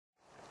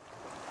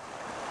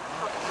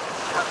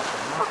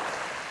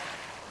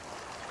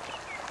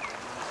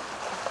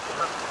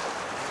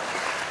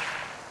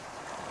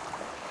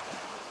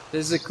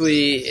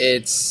Physically,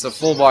 it's a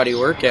full body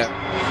workout.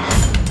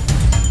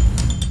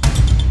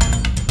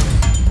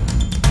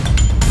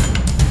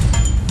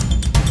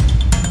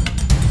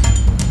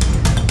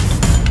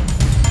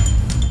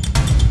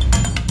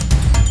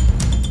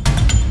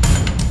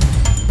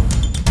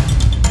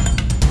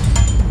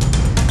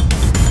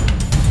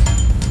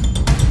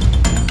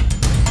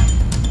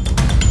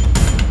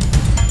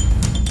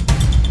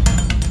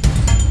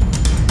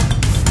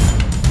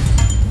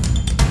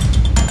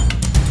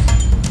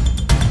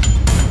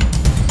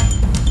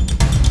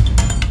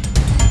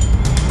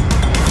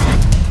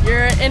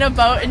 In a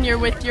boat and you're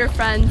with your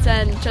friends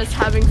and just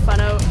having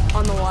fun out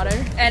on the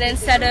water. And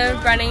instead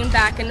of running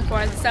back and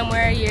forth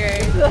somewhere,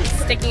 you're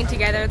sticking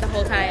together the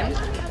whole time.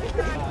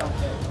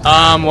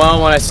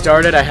 Well, when I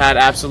started, I had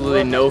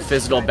absolutely no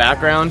physical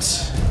background.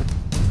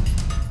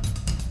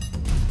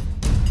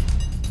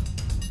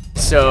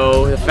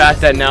 So the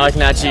fact that now I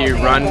can actually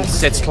run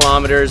 6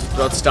 kilometers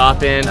without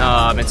stopping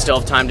and still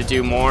have time to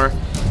do more,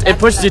 it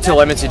pushes you to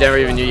limits you never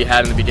even knew you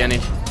had in the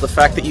beginning. The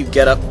fact that you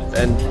get up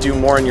and do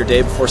more in your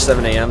day before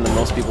 7 a.m. than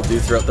most people do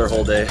throughout their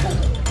whole day. At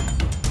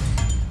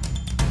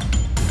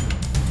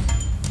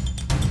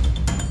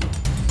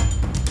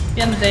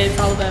the end of the day, it's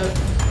all about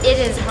It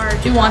is hard.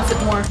 who wants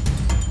it more.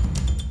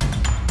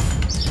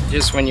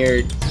 Just when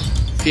you're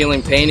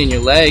feeling pain in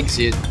your legs,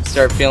 you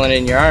start feeling it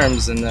in your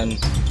arms, and then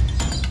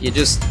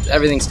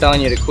everything's telling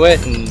you to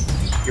quit, and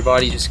your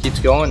body just keeps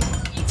going.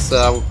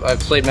 I've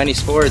played many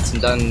sports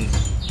and done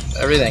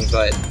everything,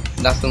 but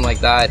nothing like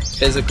that.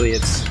 Physically,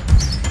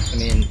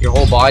 your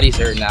whole body's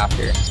hurting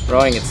after.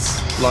 Rowing,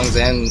 it's lungs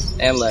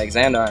and legs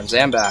and arms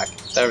and back.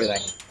 It's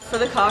everything. For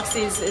the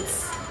Coxies,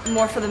 it's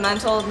more for the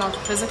mental, not the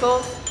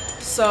physical.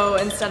 So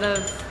instead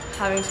of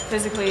having to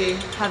physically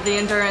have the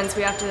endurance,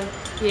 we have to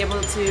be able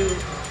to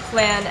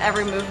plan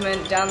every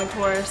movement down the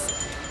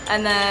course,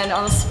 and then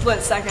on a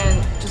split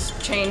second,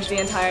 just change the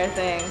entire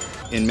thing.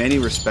 In many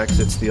respects,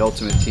 it's the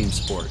ultimate team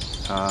sport.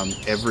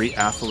 Every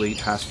athlete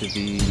has to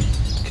be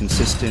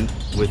consistent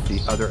with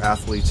the other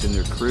athletes in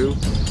their crew.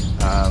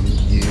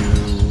 You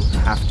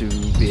have to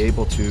be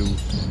able to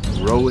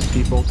row with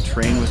people,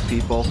 train with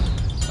people,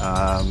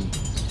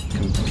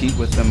 compete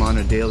with them on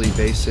a daily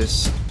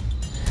basis.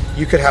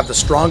 You could have the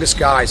strongest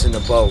guys in the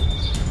boat,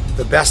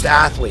 the best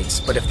athletes,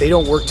 but if they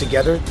don't work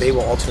together, they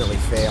will ultimately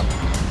fail.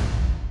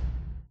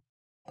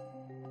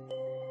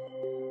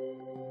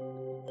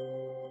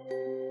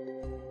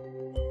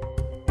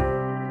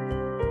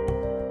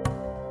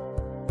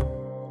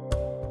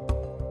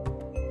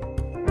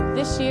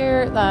 This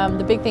year,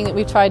 the big thing that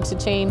we've tried to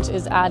change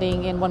is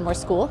adding in one more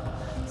school.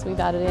 So we've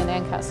added in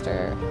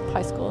Ancaster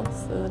High School,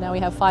 so now we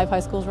have 5 high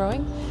schools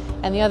rowing.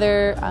 And the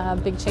other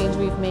big change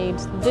we've made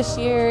this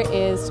year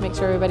is to make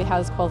sure everybody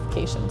has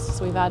qualifications.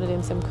 So we've added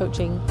in some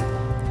coaching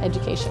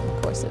education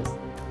courses.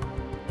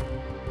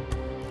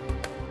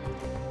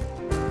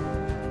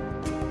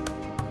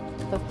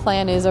 The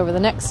plan is over the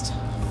next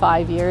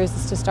 5 years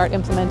is to start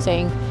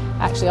implementing,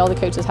 actually all the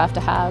coaches have to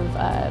have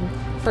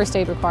first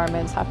aid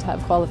requirements, have to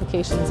have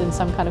qualifications in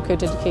some kind of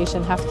coach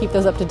education, have to keep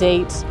those up to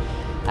date.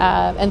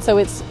 And so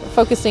it's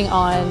focusing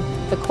on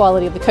the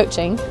quality of the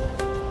coaching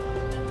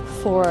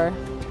for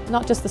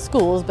not just the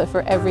schools, but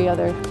for every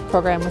other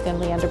program within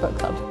Leander Boat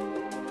Club.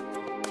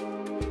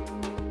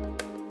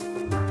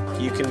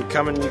 You can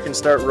come and you can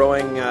start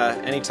rowing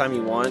anytime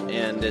you want,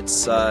 and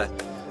it's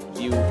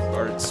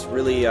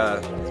really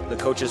the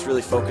coaches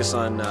really focus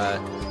on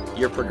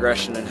your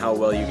progression and how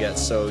well you get.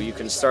 So you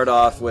can start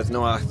off with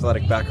no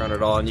athletic background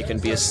at all, and you can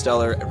be a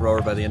stellar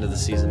rower by the end of the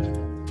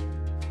season.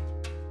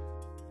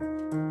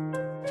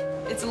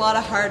 It's a lot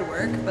of hard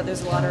work, but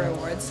there's a lot of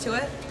rewards to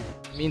it.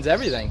 It means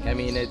everything.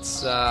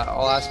 It's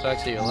all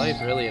aspects of your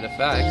life, really, it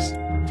affects.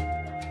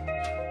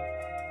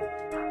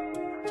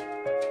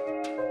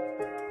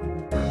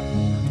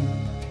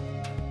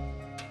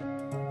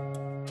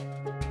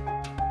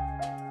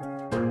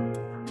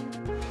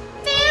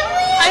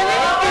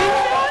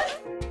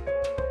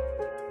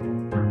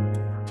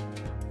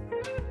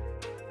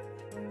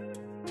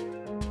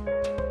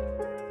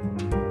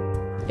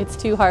 It's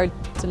too hard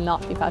to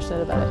not be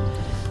passionate about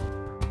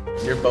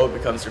it. Your boat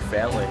becomes your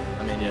family.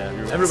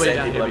 Everybody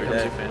down here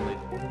becomes your family.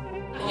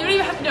 You don't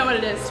even have to know what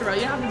it is to row.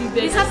 You don't have to be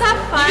big. You just have to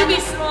have fun. You can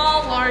be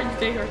small, large,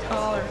 big, or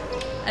tall, or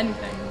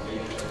anything.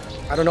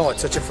 I don't know,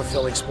 it's such a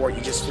fulfilling sport.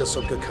 You just feel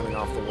so good coming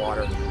off the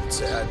water. It's,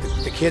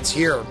 the kids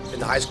here in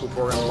the high school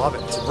program love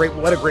it.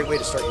 What a great way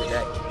to start your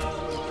day.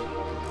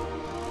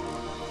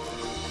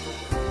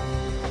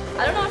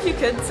 I don't know if you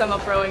could sum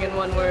up rowing in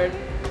one word.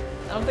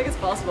 I don't think it's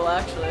possible,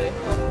 actually.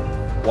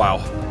 Wow.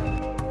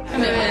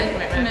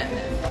 Commitment.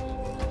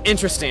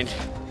 Interesting.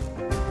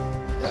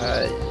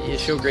 You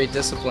show great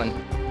discipline.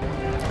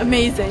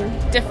 Amazing.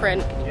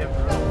 Different.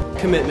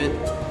 Commitment.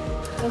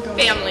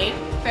 Family.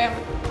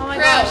 Oh my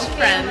Crew. gosh,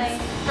 Family.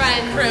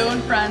 Friends. Crew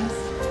and friends.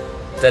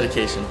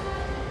 Dedication.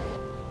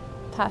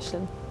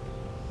 Passion.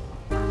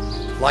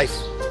 Life.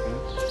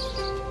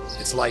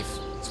 It's life.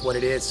 It's what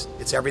it is.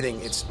 It's everything.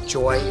 It's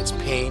joy, it's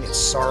pain, it's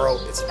sorrow,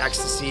 it's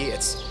ecstasy,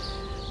 it's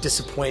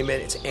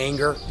disappointment, it's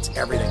anger, it's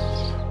everything.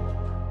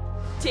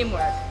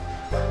 teamwork,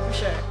 for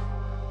sure.